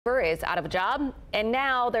Is out of a job, and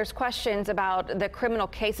now there's questions about the criminal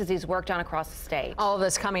cases he's worked on across the state. All of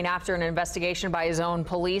this coming after an investigation by his own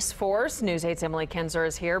police force. News 8's Emily Kinzer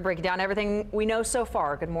is here breaking down everything we know so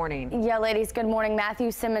far. Good morning. Yeah, ladies, good morning. Matthew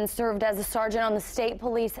Simmons served as a sergeant on the State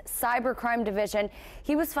Police Cybercrime Division.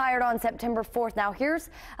 He was fired on September 4th. Now, here's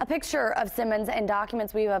a picture of Simmons and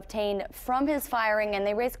documents we've obtained from his firing, and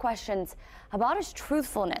they raise questions about his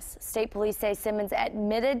truthfulness. State police say Simmons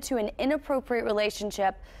admitted to an inappropriate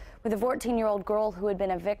relationship with a 14-year-old girl who had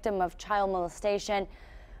been a victim of child molestation.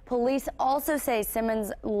 Police also say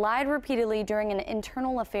Simmons lied repeatedly during an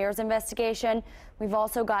internal affairs investigation. We've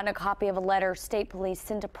also gotten a copy of a letter state police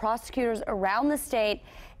sent to prosecutors around the state.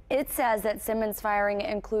 It says that Simmons' firing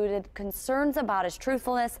included concerns about his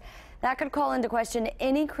truthfulness that could call into question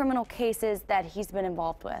any criminal cases that he's been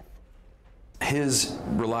involved with. His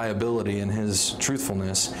reliability and his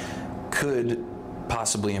truthfulness could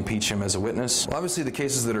possibly impeach him as a witness. Well, obviously, the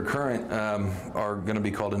cases that are current are going to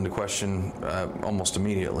be called into question almost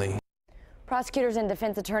immediately. Prosecutors and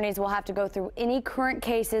defense attorneys will have to go through any current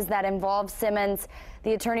cases that involve Simmons.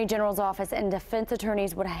 The Attorney General's office and defense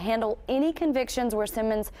attorneys would handle any convictions where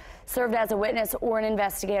Simmons served as a witness or an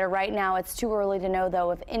investigator. Right now, it's too early to know,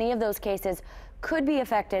 though, if any of those cases could be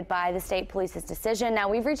affected by the state police's decision. Now,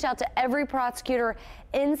 we've reached out to every prosecutor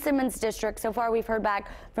in Simmons district. So far, we've heard back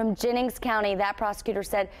from Jennings County. That prosecutor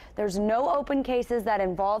said there's no open cases that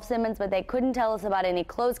involve Simmons, but they couldn't tell us about any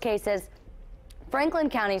closed cases. Franklin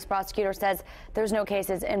County's prosecutor says there's no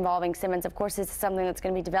cases involving Simmons. Of course, this is something that's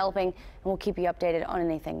going to be developing, and we'll keep you updated on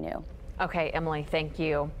anything new. Okay, Emily, thank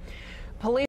you. Police